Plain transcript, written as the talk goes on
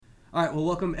All right, well,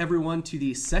 welcome everyone to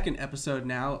the second episode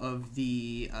now of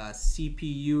the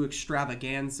CPU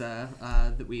extravaganza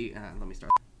that we. Let me start.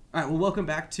 All right, well, welcome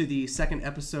back to the second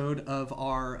episode of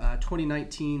our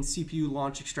 2019 CPU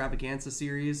launch extravaganza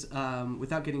series.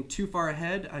 Without getting too far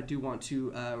ahead, I do want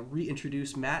to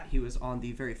reintroduce Matt. He was on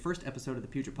the very first episode of the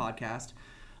Puget podcast.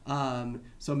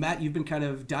 So, Matt, you've been kind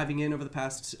of diving in over the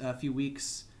past few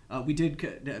weeks. We did,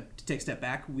 to take a step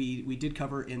back, we did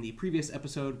cover in the previous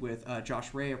episode with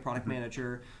Josh Ray, our product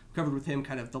manager, covered with him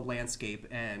kind of the landscape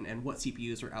and what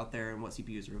CPUs are out there and what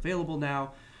CPUs are available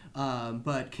now.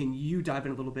 But can you dive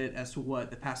in a little bit as to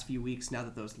what the past few weeks, now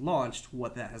that those launched,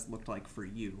 what that has looked like for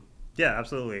you? Yeah,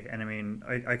 absolutely. And I mean,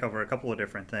 I cover a couple of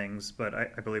different things, but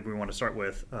I believe we want to start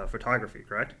with photography,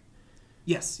 correct?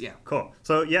 Yes, yeah. Cool.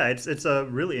 So yeah, it's a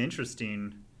really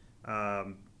interesting...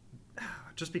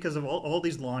 just because of all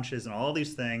these launches and all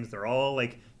these things, they're all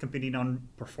like competing on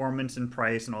performance and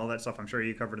price and all that stuff. I'm sure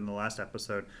you covered in the last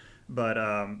episode. But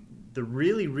the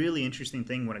really, really interesting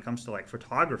thing when it comes to like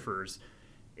photographers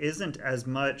isn't as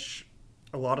much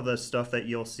a lot of the stuff that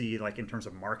you'll see like in terms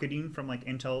of marketing from like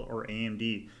Intel or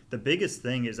AMD. The biggest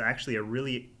thing is actually a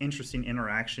really interesting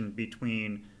interaction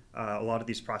between a lot of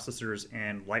these processors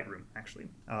and Lightroom, actually.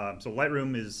 So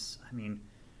Lightroom is, I mean,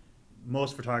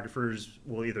 most photographers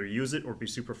will either use it or be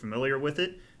super familiar with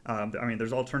it. I mean,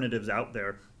 there's alternatives out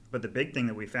there, but the big thing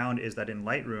that we found is that in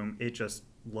Lightroom, it just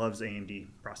loves AMD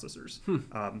processors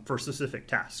for specific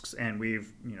tasks. And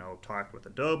we've, talked with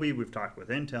Adobe, we've talked with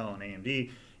Intel and AMD,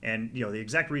 and the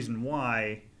exact reason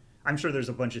why, I'm sure there's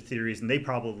a bunch of theories, and they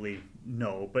probably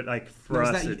know, but like for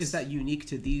us, is that unique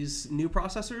to these new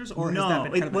processors, or no, has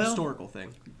that been kind of a historical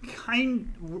thing?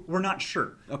 We're not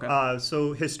sure. Okay.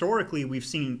 So historically, we've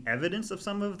seen evidence of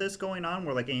some of this going on,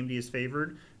 where like AMD is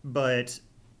favored, but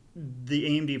the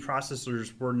AMD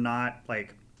processors were not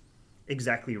like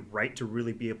exactly right to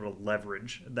really be able to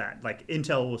leverage that. Like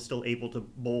Intel was still able to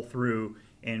bowl through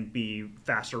and be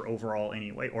faster overall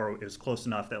anyway, or it was close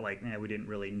enough that like we didn't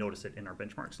really notice it in our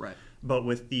benchmarks. Right. But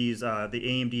with these the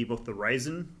AMD, both the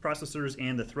Ryzen processors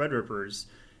and the Threadrippers,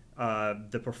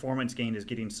 the performance gain is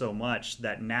getting so much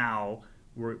that now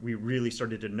we really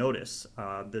started to notice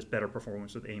this better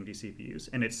performance with AMD CPUs.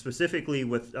 And it's specifically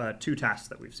with two tasks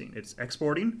that we've seen. It's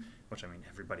exporting, which I mean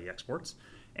everybody exports,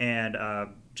 and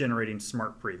generating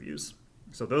smart previews.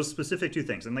 So those specific two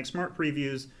things. And like smart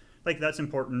previews, like that's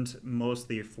important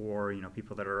mostly for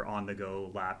people that are on the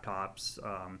go laptops.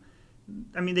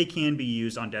 I mean, they can be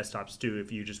used on desktops too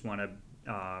if you just want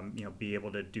to be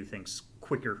able to do things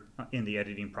quicker in the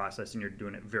editing process and you're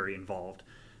doing it very involved.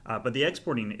 But the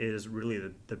exporting is really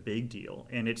the big deal,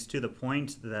 and it's to the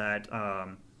point that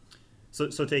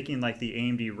so taking like the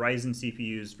AMD Ryzen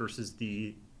CPUs versus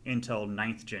the Intel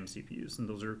 9th gen CPUs, and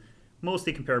those are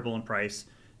mostly comparable in price.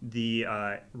 The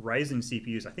Ryzen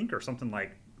CPUs I think are something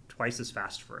like twice as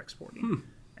fast for exporting.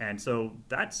 And so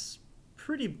that's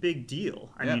pretty big deal.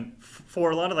 I mean,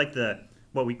 for a lot of like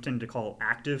what we tend to call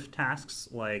active tasks,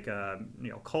 like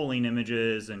culling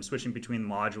images and switching between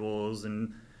modules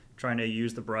and trying to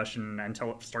use the brush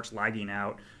until it starts lagging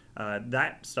out,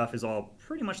 that stuff is all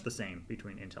pretty much the same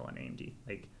between Intel and AMD.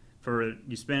 Like for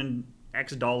you spend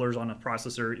X dollars on a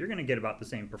processor, you're going to get about the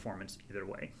same performance either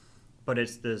way. But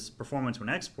it's this performance when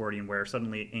exporting where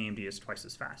suddenly AMD is twice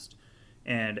as fast.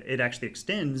 And it actually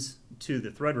extends to the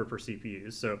Threadripper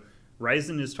CPUs. So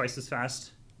Ryzen is twice as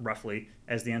fast, roughly,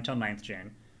 as the Intel 9th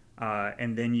gen.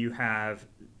 And then you have,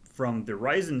 from the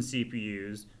Ryzen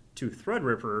CPUs to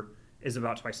Threadripper, is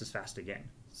about twice as fast again.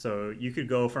 So you could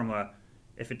go from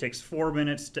if it takes 4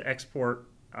 minutes to export,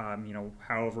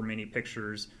 however many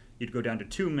pictures, you'd go down to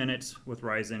 2 minutes with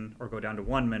Ryzen or go down to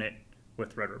 1 minute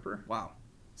with Threadripper. Wow.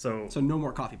 So no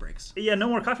more coffee breaks. Yeah, no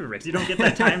more coffee breaks. You don't get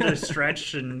that time to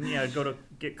stretch and go to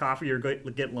get coffee or go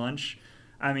get lunch.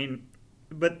 I mean,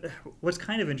 but what's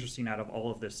kind of interesting out of all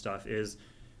of this stuff is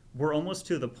we're almost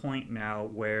to the point now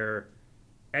where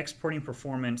exporting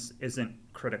performance isn't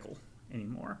critical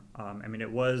anymore. I mean, it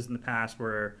was in the past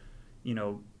where,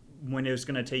 when it was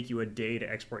going to take you a day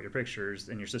to export your pictures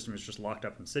and your system is just locked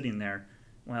up and sitting there,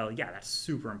 well, yeah, that's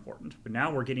super important. But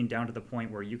now we're getting down to the point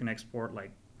where you can export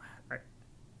like,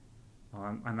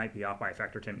 I might be off by a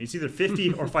factor 10. It's either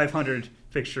 50 or 500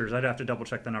 pictures. I'd have to double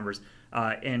check the numbers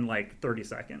in like 30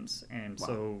 seconds. And wow.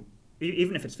 So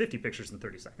even if it's 50 pictures in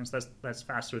 30 seconds, that's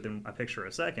faster than a picture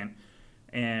a second.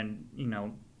 And,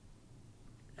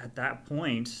 at that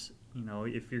point,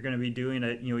 if you're going to be doing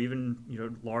it, even,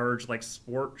 large like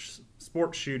sports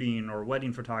shooting or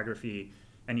wedding photography,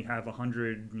 and you have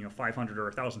 100, 500 or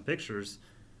 1,000 pictures,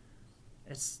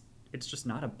 it's just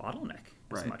not a bottleneck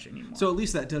as much anymore. So at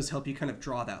least that does help you kind of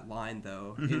draw that line,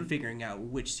 though, in figuring out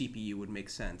which CPU would make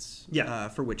sense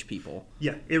for which people.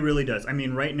 Yeah, it really does. I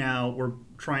mean, right now we're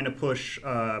trying to push,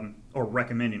 or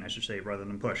recommending, I should say, rather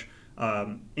than push.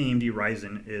 AMD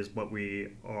Ryzen is what we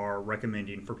are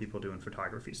recommending for people doing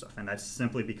photography stuff. And that's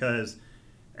simply because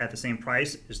at the same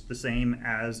price, it's the same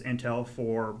as Intel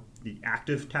for the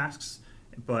active tasks.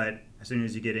 But as soon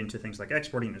as you get into things like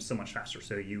exporting, it's so much faster,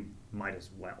 so you might as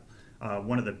well.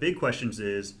 One of the big questions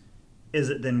is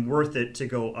it then worth it to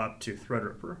go up to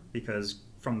Threadripper? Because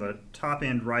from the top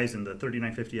end Ryzen, the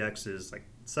 3950X is like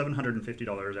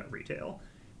 $750 at retail,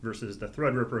 versus the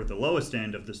Threadripper, the lowest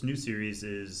end of this new series,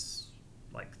 is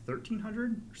like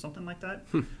 $1,300 or something like that.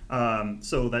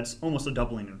 So that's almost a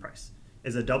doubling in price.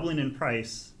 Is a doubling in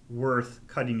price worth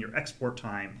cutting your export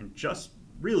time and just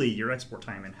really your export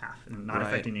time in half and not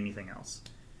affecting anything else?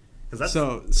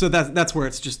 So that's where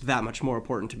it's just that much more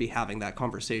important to be having that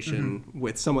conversation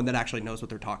with someone that actually knows what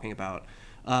they're talking about,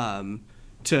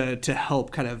 to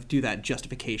help kind of do that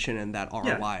justification and that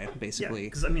ROI, basically.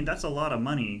 Because I mean, that's a lot of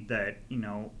money that,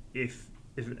 if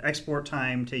export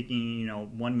time taking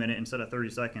 1 minute instead of 30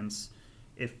 seconds,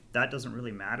 if that doesn't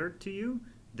really matter to you,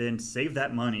 then save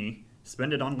that money,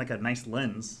 spend it on like a nice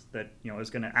lens that is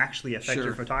going to actually affect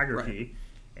your photography.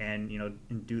 And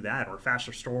do that, or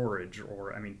faster storage,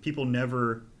 or people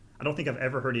never. I don't think I've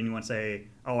ever heard anyone say,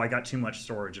 "Oh, I got too much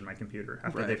storage in my computer,"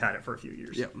 after they've had it for a few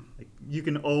years. Yep. Like, you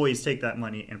can always take that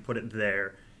money and put it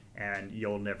there, and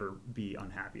you'll never be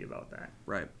unhappy about that.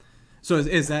 Right. So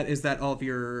is that all of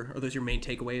are those your main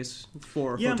takeaways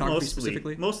for photography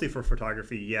specifically? Mostly for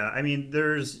photography. Yeah. I mean,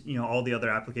 there's all the other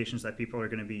applications that people are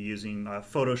going to be using.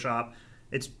 Photoshop.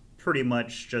 It's pretty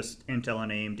much just Intel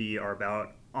and AMD are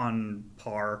about on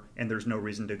par, and there's no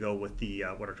reason to go with the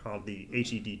what are called the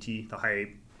HEDT, the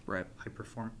high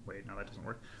perform. Wait, no, that doesn't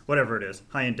work. Whatever it is,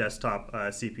 high-end desktop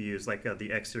CPUs like the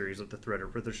X series of the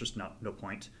Threadripper. There's just no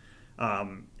point.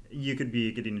 You could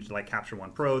be getting into like Capture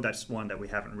One Pro. That's one that we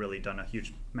haven't really done a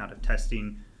huge amount of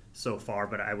testing so far,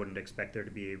 but I wouldn't expect there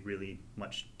to be really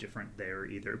much different there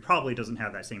either. It probably doesn't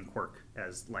have that same quirk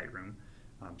as Lightroom,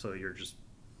 so you're just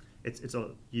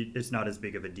it's not as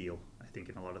big of a deal, I think,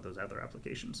 in a lot of those other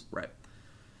applications. Right.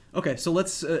 Okay, so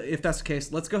let's, if that's the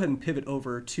case, let's go ahead and pivot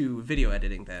over to video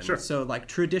editing then. Sure. So, like,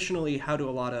 traditionally, how do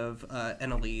a lot of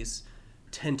NLEs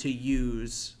tend to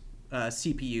use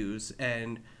CPUs,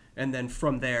 and then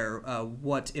from there,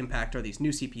 what impact are these new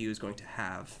CPUs going to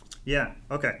have? Yeah.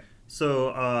 Okay.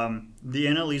 So the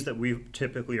NLEs that we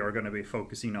typically are going to be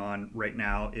focusing on right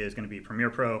now is going to be Premiere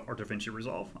Pro or DaVinci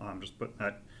Resolve. Just put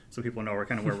that so people know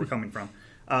where we're coming from.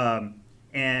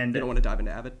 And they don't want to dive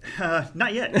into Avid?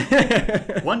 Not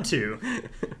yet. Want to.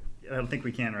 I don't think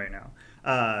we can right now.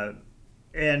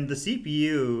 And the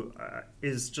CPU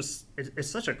is just it's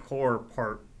such a core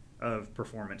part of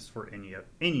performance for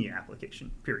any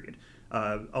application, period.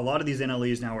 A lot of these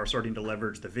NLEs now are starting to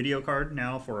leverage the video card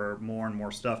now for more and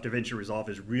more stuff. DaVinci Resolve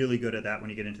is really good at that when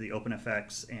you get into the open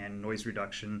effects and noise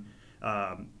reduction.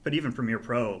 But even Premiere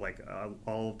Pro, like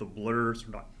all of the blurs,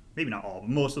 maybe not all, but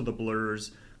most of the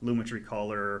blurs, Lumetri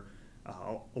color,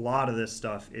 a lot of this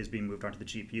stuff is being moved onto the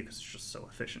GPU because it's just so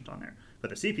efficient on there. But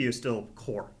the CPU is still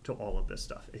core to all of this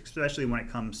stuff, especially when it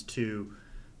comes to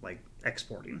like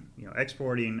exporting.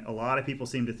 Exporting, a lot of people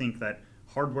seem to think that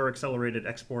hardware accelerated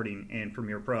exporting in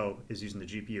Premiere Pro is using the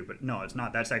GPU, but no, it's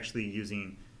not. That's actually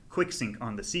using QuickSync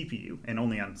on the CPU and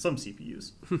only on some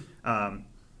CPUs.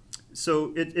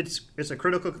 So it's a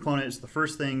critical component. It's the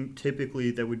first thing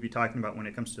typically that we'd be talking about when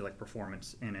it comes to like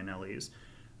performance in NLEs.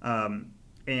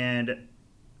 And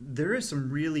there is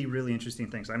some really, really interesting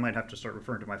things. I might have to start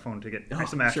referring to my phone to get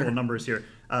some actual numbers here.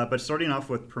 But starting off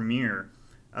with Premiere,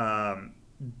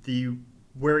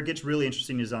 where it gets really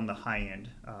interesting is on the high-end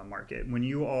market. When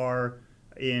you are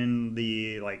in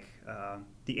the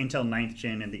Intel 9th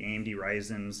Gen and the AMD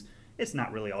Ryzens, it's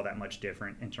not really all that much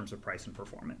different in terms of price and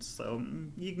performance. So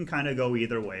you can kind of go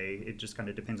either way. It just kind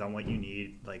of depends on what you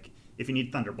need. Like if you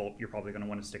need Thunderbolt, you're probably going to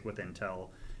want to stick with Intel.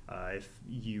 If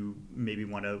you maybe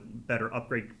want a better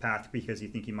upgrade path because you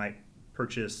think you might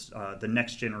purchase the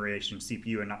next generation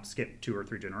CPU and not skip 2 or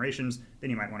 3 generations, then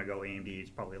you might want to go AMD. It's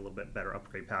probably a little bit better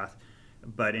upgrade path.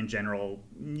 But in general,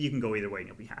 you can go either way and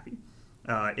you'll be happy.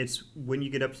 It's when you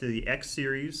get up to the X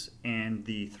series and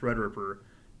the Threadripper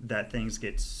that things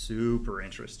get super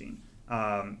interesting.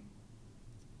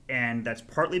 And that's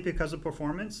partly because of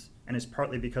performance, and it's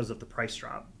partly because of the price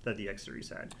drop that the X series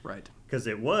had. Right. Because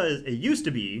it used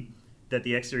to be that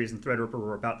the X series and Threadripper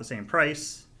were about the same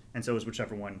price, and so it was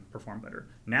whichever one performed better.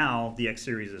 Now the X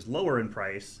series is lower in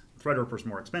price, Threadripper is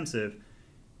more expensive,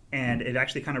 And it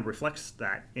actually kind of reflects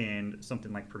that in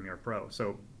something like Premiere Pro.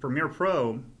 So Premiere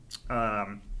Pro,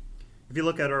 if you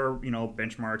look at our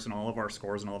benchmarks and all of our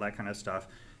scores and all that kind of stuff,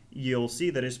 you'll see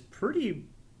that it's pretty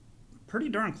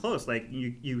darn close. Like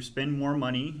you spend more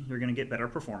money, you're going to get better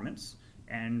performance,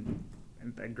 and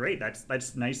great.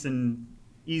 That's nice and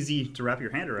easy to wrap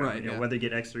your hand around. Right, Whether you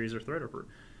get X Series or Threadripper.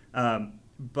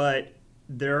 But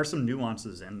there are some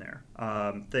nuances in there.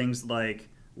 Things like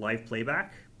live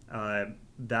playback.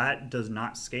 That does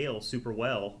not scale super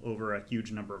well over a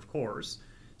huge number of cores.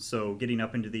 So getting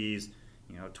up into these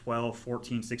 12,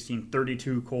 14, 16,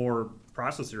 32 core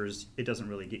processors, it doesn't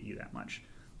really get you that much.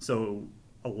 So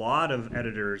a lot of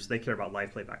editors, they care about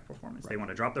live playback performance. Right. They want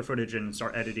to drop their footage in and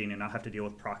start editing and not have to deal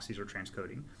with proxies or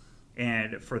transcoding.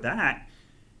 And for that,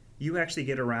 you actually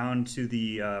get around to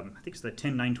the, I think it's the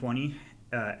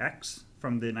 10920X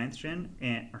from the 9th gen,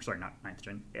 not 9th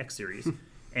gen, X series.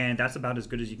 And that's about as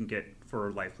good as you can get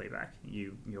for live playback.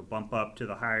 You bump up to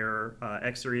the higher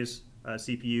X series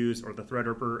CPUs or the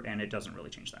Threadripper, and it doesn't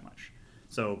really change that much.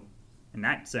 So in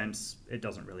that sense, it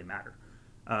doesn't really matter.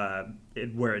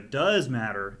 Where it does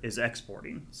matter is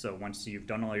exporting. So once you've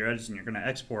done all your edits and you're going to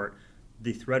export,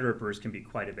 the Threadrippers can be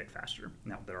quite a bit faster.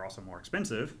 Now, they're also more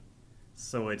expensive.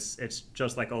 So it's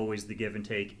just like always, the give and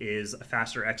take. Is a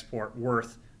faster export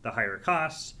worth the higher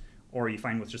cost, or you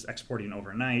find with just exporting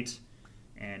overnight,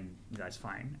 and that's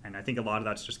fine. And I think a lot of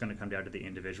that's just going to come down to the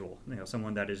individual.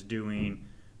 Someone that is doing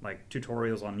like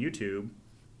tutorials on YouTube,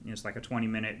 it's like a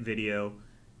 20-minute video.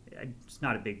 It's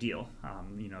not a big deal,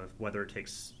 whether it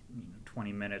takes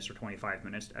 20 minutes or 25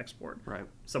 minutes to export. Right.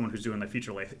 Someone who's doing a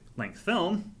feature-length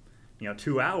film,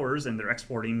 2 hours, and they're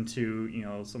exporting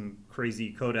to some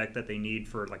crazy codec that they need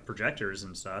for like projectors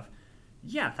and stuff.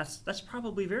 Yeah, that's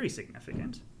probably very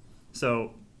significant.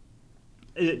 So,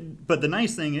 but the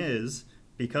nice thing is,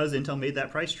 because Intel made that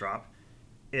price drop,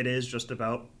 it is just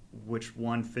about which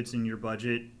one fits in your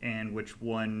budget and which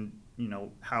one,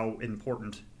 how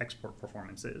important export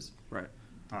performance is. Right.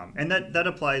 And that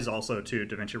applies also to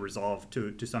DaVinci Resolve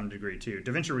to some degree too.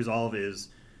 DaVinci Resolve is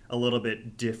a little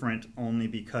bit different only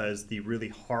because the really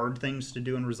hard things to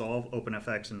do in Resolve,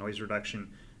 OpenFX and noise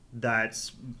reduction,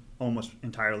 that's almost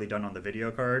entirely done on the video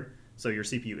card. So your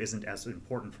CPU isn't as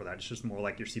important for that. It's just more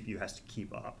like your CPU has to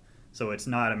keep up. So it's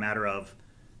not a matter of,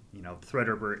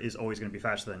 Threadripper is always going to be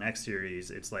faster than X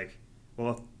series. It's like,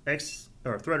 well,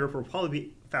 Threadripper will probably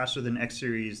be faster than X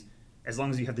series as long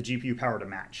as you have the GPU power to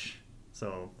match.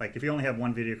 So like if you only have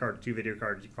one video card or two video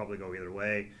cards, you can probably go either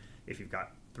way. If you've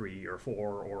got 3 or 4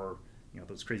 or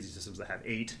those crazy systems that have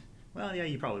 8, well, yeah,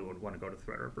 you probably would want to go to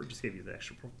Threadripper. Just give you the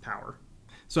extra power.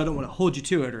 So I don't want to hold you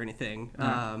to it or anything.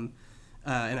 Mm-hmm.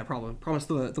 And I promise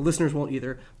the listeners won't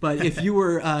either. But if you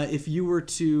were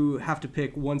to have to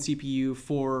pick one CPU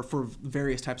for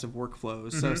various types of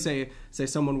workflows, mm-hmm. so say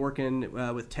someone working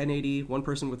with 1080, one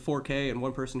person with 4K, and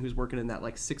one person who's working in that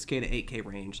like 6K to 8K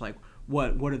range, like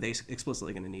what are they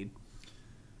explicitly going to need?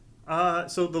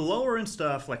 So the lower end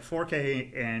stuff like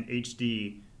 4K and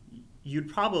HD, you'd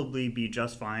probably be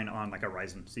just fine on like a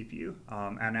Ryzen CPU,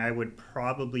 and I would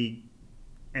probably,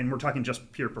 and we're talking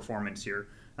just pure performance here.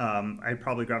 I'd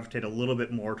probably gravitate a little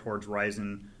bit more towards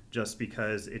Ryzen just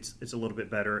because it's a little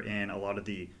bit better in a lot of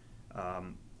the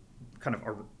kind of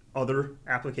other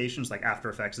applications like After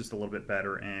Effects. It's a little bit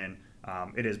better, and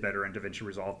it is better in DaVinci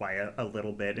Resolve by a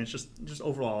little bit. And it's just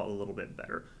overall a little bit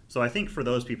better. So I think for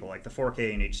those people like the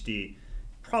 4K and HD,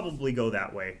 probably go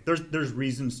that way. There's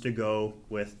reasons to go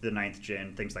with the 9th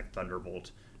gen, things like Thunderbolt,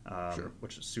 sure.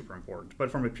 Which is super important. But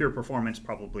from a pure performance,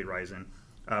 probably Ryzen.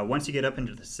 Once you get up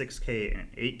into the 6K and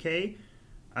 8K,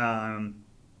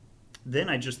 then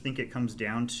I just think it comes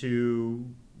down to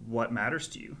what matters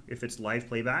to you. If it's live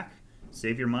playback,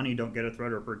 save your money, don't get a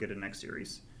Threadripper, get an X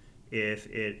series. If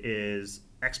it is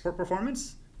export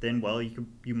performance, then well, you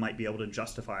might be able to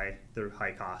justify the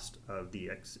high cost of the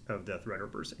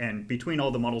Threadrippers. And between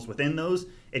all the models within those,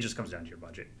 it just comes down to your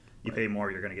budget. You pay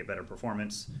more, you're going to get better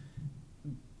performance.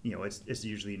 It's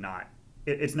usually not.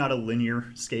 It's not a linear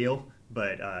scale.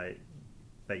 But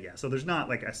yeah, so there's not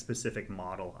like a specific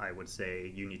model I would say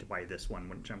you need to buy this one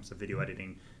when it comes to video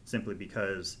editing, simply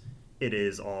because it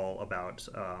is all about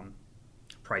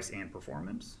price and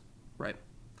performance. Right.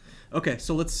 Okay,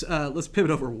 so let's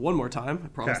pivot over one more time. I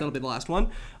promise that'll be the last one.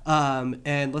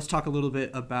 And let's talk a little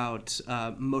bit about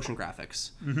motion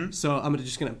graphics. Mm-hmm. So I'm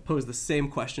just going to pose the same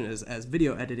question as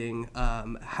video editing.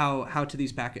 How do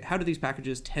these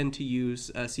packages tend to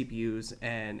use CPUs,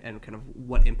 and kind of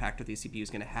what impact are these CPUs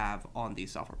going to have on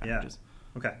these software packages?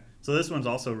 Yeah. Okay. So this one's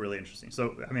also really interesting.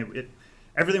 So I mean,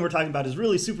 everything we're talking about is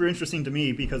really super interesting to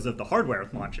me because of the hardware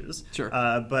launches. Sure.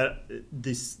 But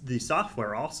the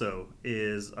software also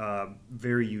is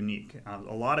very unique.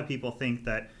 A lot of people think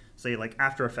that, say, like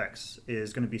After Effects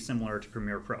is going to be similar to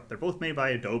Premiere Pro. They're both made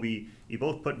by Adobe. You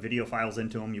both put video files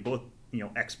into them. You both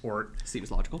export.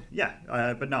 Seems logical. Yeah,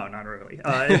 but no, not really.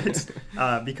 It's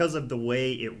because of the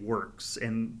way it works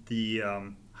and the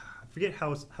I forget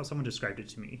how someone described it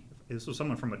to me. This was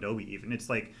someone from Adobe even. It's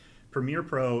like Premiere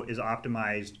Pro is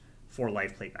optimized for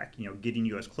live playback, getting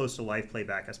you as close to live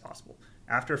playback as possible.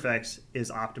 After Effects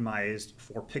is optimized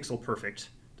for pixel perfect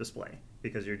display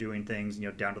because you're doing things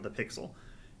down to the pixel,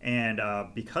 and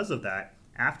because of that,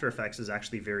 After Effects is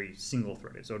actually very single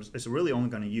threaded. So it's really only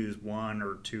going to use 1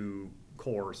 or 2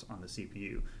 cores on the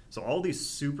CPU. So all these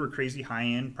super crazy high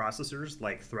end processors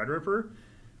like Threadripper,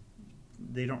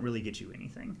 they don't really get you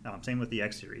anything. Same with the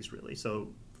X series, really. So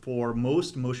for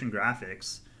most motion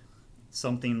graphics,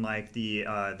 something like the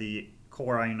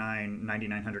Core i9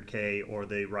 9900K or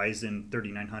the Ryzen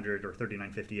 3900 or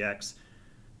 3950X,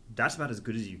 that's about as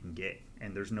good as you can get,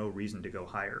 and there's no reason to go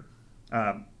higher.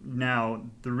 Now,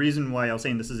 the reason why I was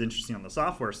saying this is interesting on the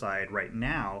software side right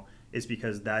now is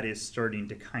because that is starting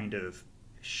to kind of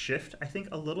shift, I think,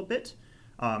 a little bit.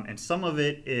 And some of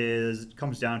it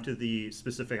comes down to the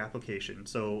specific application.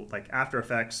 So like After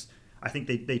Effects, I think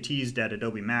they teased at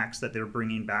Adobe Max that they're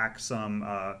bringing back some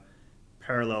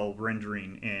parallel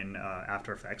rendering in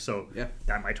After Effects. So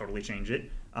that might totally change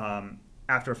it.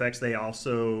 After Effects, they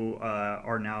also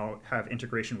have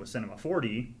integration with Cinema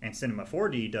 4D, and Cinema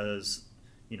 4D does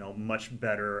much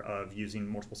better of using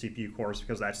multiple CPU cores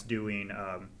because that's doing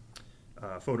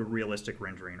photorealistic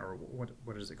rendering, or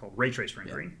what is it called? Ray trace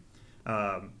rendering.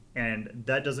 And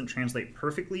that doesn't translate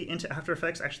perfectly into After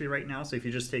Effects actually right now. So if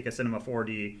you just take a Cinema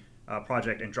 4D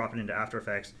project and drop it into After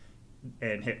Effects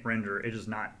and hit render, it does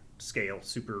not scale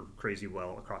super crazy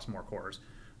well across more cores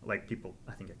like people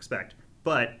I think expect.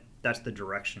 But that's the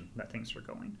direction that things are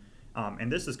going.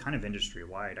 And this is kind of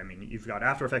industry-wide. I mean, you've got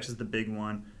After Effects is the big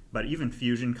one, but even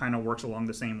Fusion kind of works along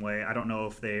the same way. I don't know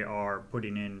if they are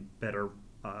putting in better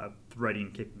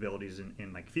threading capabilities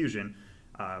in like Fusion,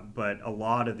 but a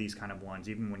lot of these kind of ones,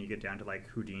 even when you get down to like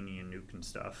Houdini and Nuke and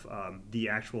stuff, the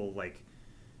actual like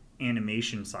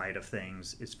animation side of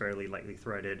things is fairly lightly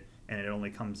threaded, and it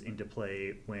only comes into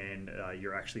play when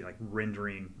you're actually like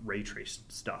rendering ray trace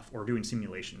stuff or doing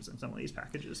simulations in some of these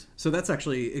packages. So that's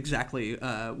actually exactly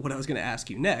what I was going to ask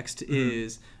you next.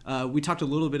 Is we talked a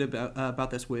little bit about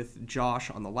this with Josh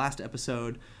on the last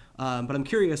episode, but I'm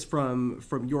curious from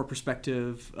your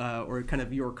perspective or kind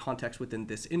of your context within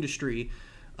this industry,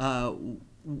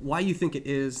 why you think it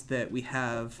is that we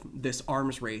have this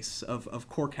arms race of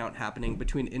core count happening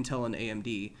between Intel and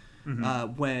AMD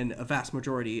when a vast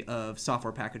majority of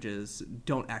software packages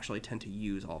don't actually tend to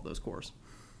use all of those cores?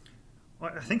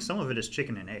 Well, I think some of it is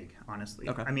chicken and egg, honestly.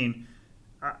 Okay. I mean,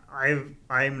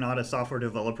 I'm not a software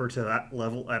developer to that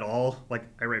level at all. Like,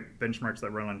 I write benchmarks that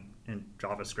run in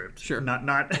JavaScript. Sure.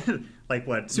 Not like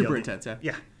what super intense.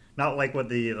 Yeah. Not like what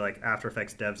the After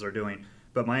Effects devs are doing.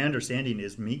 But my understanding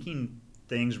is making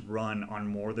things run on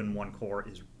more than one core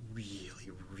is really,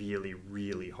 really,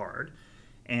 really hard.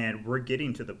 And we're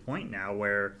getting to the point now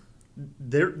where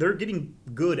they're getting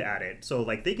good at it. So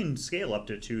like they can scale up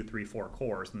to 2, 3, 4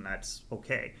 cores, and that's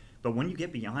okay. But when you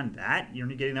get beyond that, you're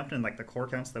getting up to like the core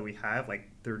counts that we have, like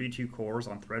 32 cores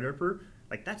on Threadripper.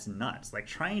 Like that's nuts. Like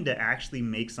trying to actually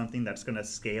make something that's going to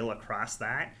scale across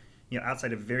that,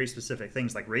 outside of very specific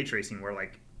things like ray tracing, where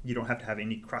like you don't have to have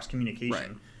any cross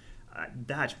communication. Right.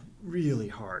 That's really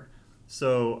hard.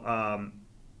 So,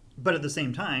 but at the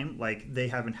same time, like they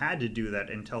haven't had to do that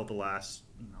until the last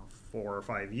 4 or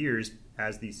 5 years,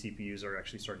 as these CPUs are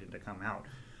actually starting to come out.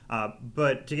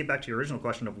 But to get back to your original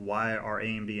question of why are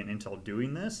AMD and Intel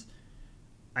doing this,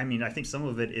 I mean, I think some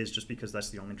of it is just because that's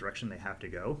the only direction they have to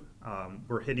go.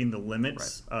 We're hitting the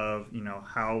limits of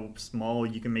how small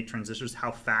you can make transistors,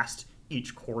 how fast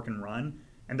each core can run.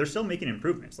 And they're still making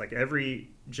improvements. Like every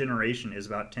generation is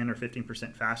about 10 or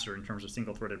 15% faster in terms of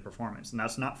single-threaded performance. And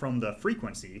that's not from the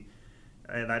frequency.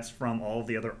 That's from all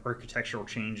the other architectural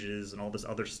changes and all this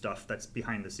other stuff that's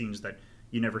behind the scenes that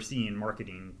you never see in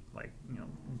marketing, like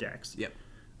decks. Yep.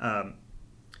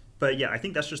 But yeah, I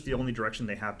think that's just the only direction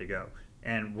they have to go.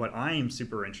 And what I am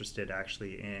super interested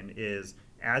actually in is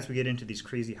as we get into these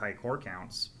crazy high core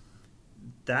counts,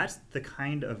 that's the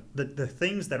kind of the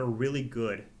things that are really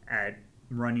good at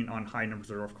running on high numbers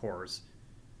of cores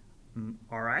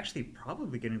are actually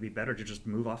probably going to be better to just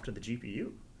move off to the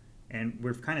GPU. And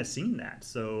we've kind of seen that.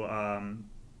 So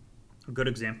a good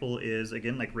example is,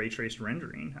 again, like ray traced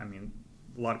rendering. I mean,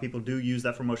 a lot of people do use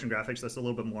that for motion graphics. That's a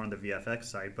little bit more on the VFX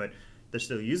side. But that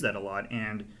still use that a lot.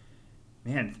 And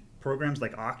man, programs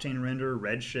like Octane Render,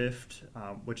 Redshift,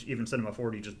 which even Cinema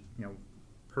 4D just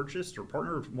purchased or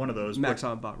partnered one of those.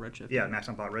 Maxon bought Redshift. Yeah,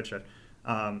 Maxon bought Redshift.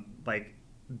 Like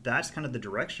that's kind of the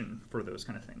direction for those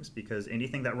kind of things, because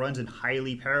anything that runs in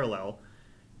highly parallel,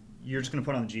 you're just going to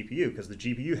put on the GPU, because the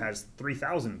GPU has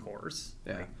 3,000 cores.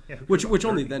 Yeah, like, which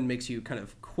only then makes you kind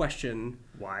of question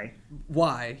why,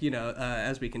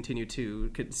 as we continue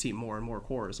to see more and more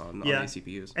cores on these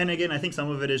CPUs. And again, I think some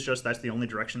of it is just that's the only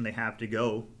direction they have to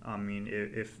go. I mean,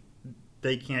 if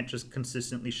they can't just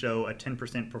consistently show a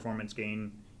 10% performance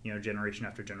gain, generation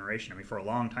after generation. I mean, for a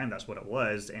long time, that's what it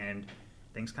was, and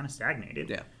things kind of stagnated.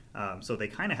 Yeah. So they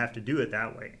kind of have to do it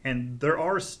that way. And there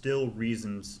are still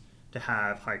reasons to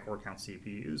have high core count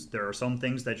CPUs. There are some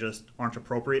things that just aren't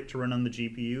appropriate to run on the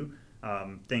GPU.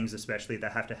 Things especially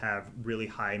that have to have really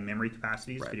high memory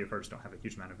capacities. Right. Video cards don't have a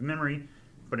huge amount of memory.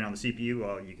 Putting it on the CPU,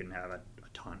 well, you can have a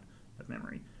ton of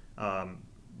memory.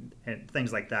 And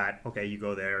things like that, okay, you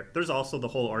go there. There's also the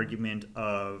whole argument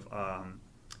of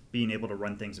being able to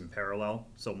run things in parallel,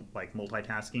 so like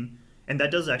multitasking. And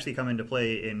that does actually come into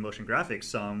play in motion graphics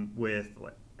some with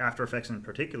After Effects in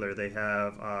particular. They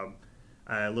have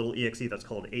a little exe that's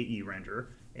called AE Render,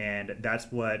 and that's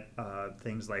what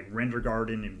things like Render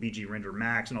Garden and BG Render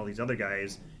Max and all these other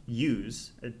guys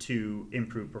use to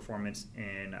improve performance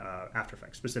in After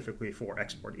Effects, specifically for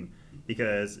exporting.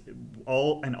 Because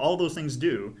all those things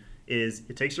do is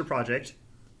it takes your project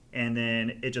and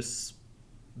then it just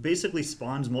basically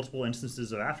spawns multiple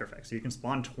instances of After Effects. So you can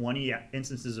spawn 20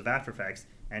 instances of After Effects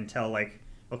and tell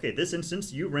okay, this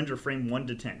instance, you render frame 1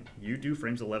 to 10. You do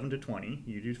frames 11 to 20.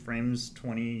 You do frames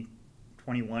 20,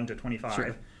 21 to 25.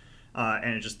 Sure.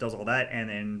 And it just does all that, and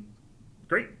then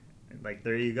great.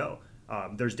 There you go.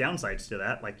 There's downsides to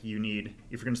that. If you're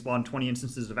going to spawn 20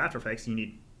 instances of After Effects, you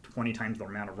need 20 times the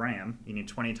amount of RAM. You need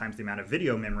 20 times the amount of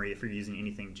video memory if you're using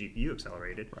anything GPU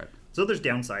accelerated. Right. So there's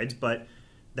downsides, but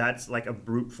that's like a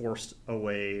brute force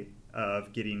way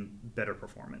of getting better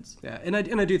performance. Yeah, and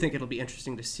I do think it'll be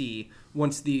interesting to see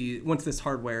once this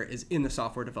hardware is in the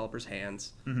software developers'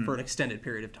 hands for an extended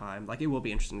period of time. It will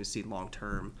be interesting to see long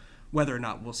term whether or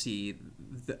not we'll see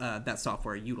that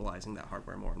software utilizing that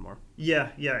hardware more and more.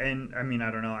 Yeah, and I mean,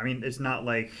 I don't know. I mean, it's not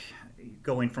like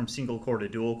going from single core to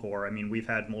dual core. I mean, we've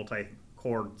had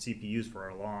multi-core CPUs for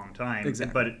a long time.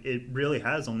 Exactly. But it really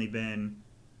has only been,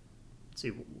 let's see,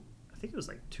 I think it was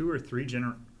 2 or 3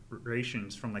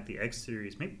 generations from the X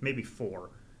series, maybe 4,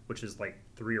 which is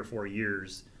 3 or 4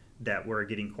 years that we're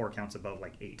getting core counts above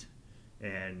 8.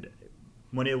 And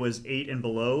when it was 8 and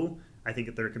below, I think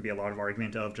that there could be a lot of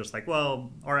argument of just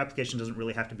our application doesn't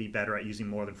really have to be better at using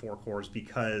more than 4 cores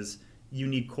because you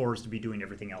need cores to be doing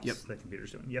everything else that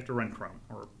computer's doing. You have to run Chrome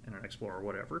or Internet Explorer or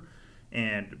whatever.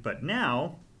 But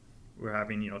now we're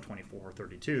having 24 or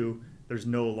 32. There's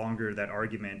no longer that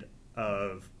argument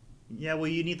of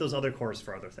you need those other cores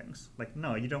for other things.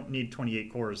 No, you don't need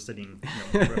 28 cores sitting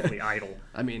roughly idle.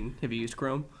 I mean, have you used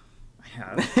Chrome? I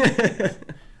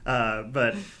have.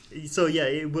 But so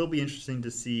it will be interesting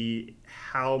to see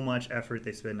how much effort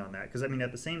they spend on that. Because I mean,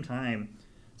 at the same time,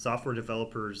 software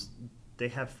developers, they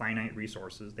have finite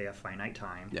resources, they have finite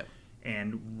time. Yep.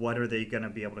 And what are they going to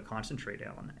be able to concentrate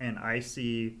on? And I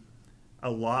see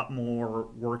a lot more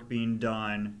work being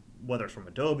done, whether it's from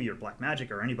Adobe or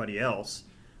Blackmagic or anybody else,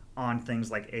 on things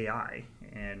like AI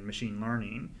and machine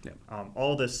learning. Yep.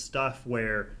 All this stuff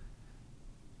where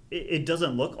it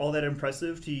doesn't look all that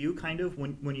impressive to you kind of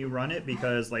when you run it,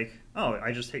 because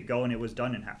I just hit go and it was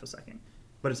done in half a second.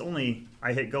 But it's only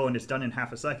I hit go and it's done in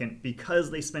half a second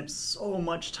because they spent so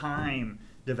much time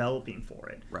developing for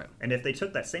it. Right. And if they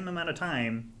took that same amount of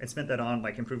time and spent that on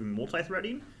improving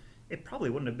multi-threading, it probably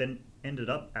wouldn't have ended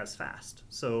up as fast.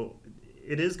 So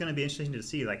it is going to be interesting to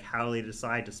see how they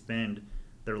decide to spend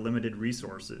their limited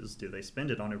resources. Do they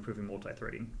spend it on improving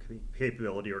multi-threading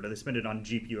capability, or do they spend it on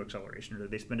GPU acceleration, or do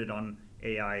they spend it on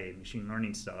AI, machine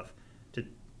learning stuff?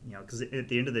 Because at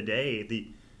the end of the day,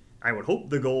 I would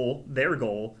hope their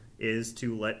goal is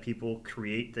to let people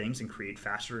create things and create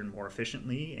faster and more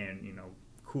efficiently and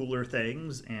cooler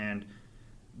things. And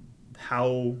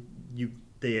how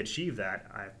they achieve that,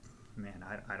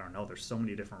 I don't know. There's so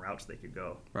many different routes they could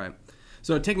go. Right.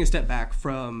 So taking a step back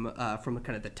from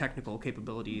kind of the technical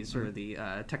capabilities or the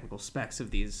technical specs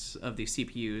of these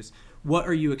CPUs, what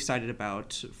are you excited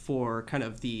about for kind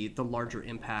of the larger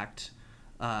impact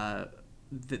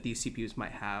that these CPUs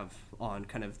might have on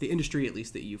kind of the industry, at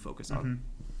least that you focus on?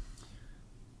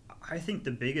 I think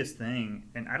the biggest thing,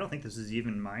 and I don't think this is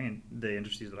even the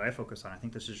industries that I focus on, I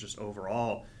think this is just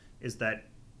overall, is that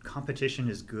competition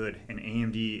is good, and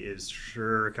AMD is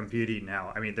sure competing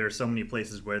now. I mean, there are so many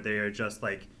places where they are just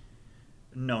like,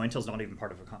 no, Intel's not even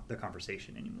part of the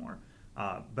conversation anymore.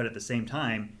 But at the same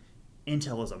time,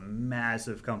 Intel is a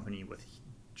massive company with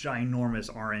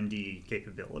ginormous R&D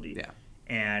capability. Yeah.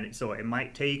 And so it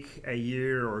might take a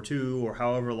year or two or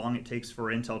however long it takes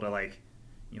for Intel to like,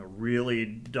 really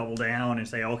double down and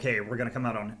say, okay, we're going to come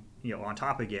out on, on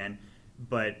top again.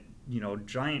 But,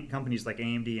 giant companies like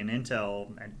AMD and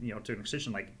Intel and, to an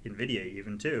extension like NVIDIA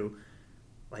even too,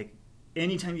 like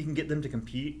anytime you can get them to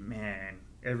compete, man,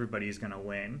 everybody's going to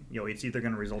win. It's either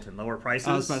going to result in lower prices.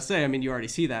 I was about to say, I mean, you already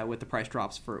see that with the price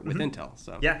drops with Intel.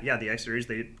 So yeah, the X series,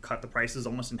 they cut the prices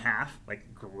almost in half.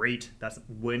 Like, great, that's a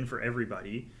win for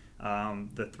everybody.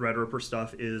 The Threadripper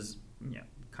stuff is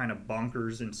kind of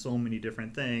bonkers in so many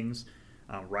different things.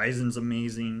 Ryzen's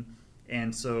amazing,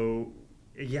 and so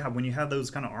when you have those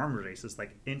kind of arms races,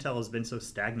 like Intel has been so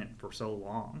stagnant for so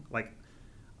long. Like,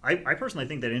 I personally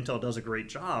think that Intel does a great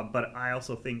job, but I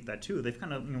also think that too they've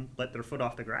kind of let their foot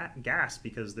off the gas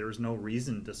because there's no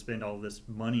reason to spend all this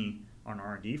money on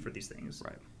R&D for these things.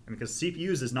 Right. Because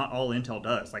CPUs is not all Intel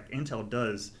does. Like, Intel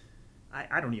does,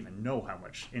 I don't even know how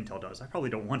much Intel does. I probably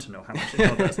don't want to know how much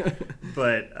Intel does.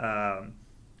 But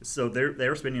so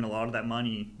they're spending a lot of that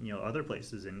money, other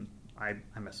places, and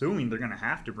I'm assuming they're going to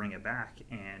have to bring it back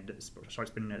and start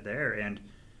spending it there. And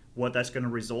what that's going to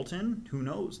result in, who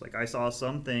knows? Like, I saw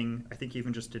something, I think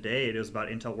even just today, it was about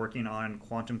Intel working on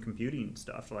quantum computing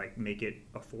stuff to, like, make it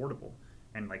affordable.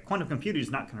 And, like, quantum computing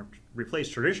is not going to replace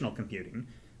traditional computing,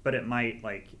 but it might,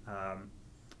 like,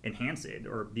 enhance it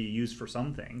or be used for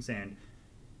some things. And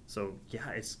so,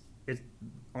 it's I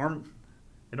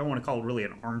don't want to call it really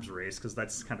an arms race because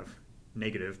that's kind of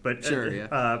negative. But sure,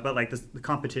 but like the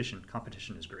competition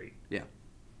is great. Yeah.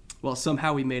 Well,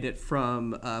 somehow we made it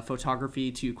from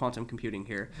photography to quantum computing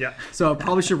here. Yeah. So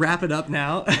probably should wrap it up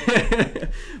now.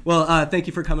 Well, thank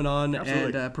you for coming on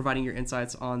Absolutely. and providing your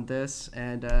insights on this.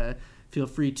 And feel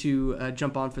free to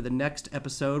jump on for the next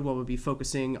episode where we'll be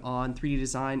focusing on 3D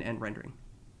design and rendering.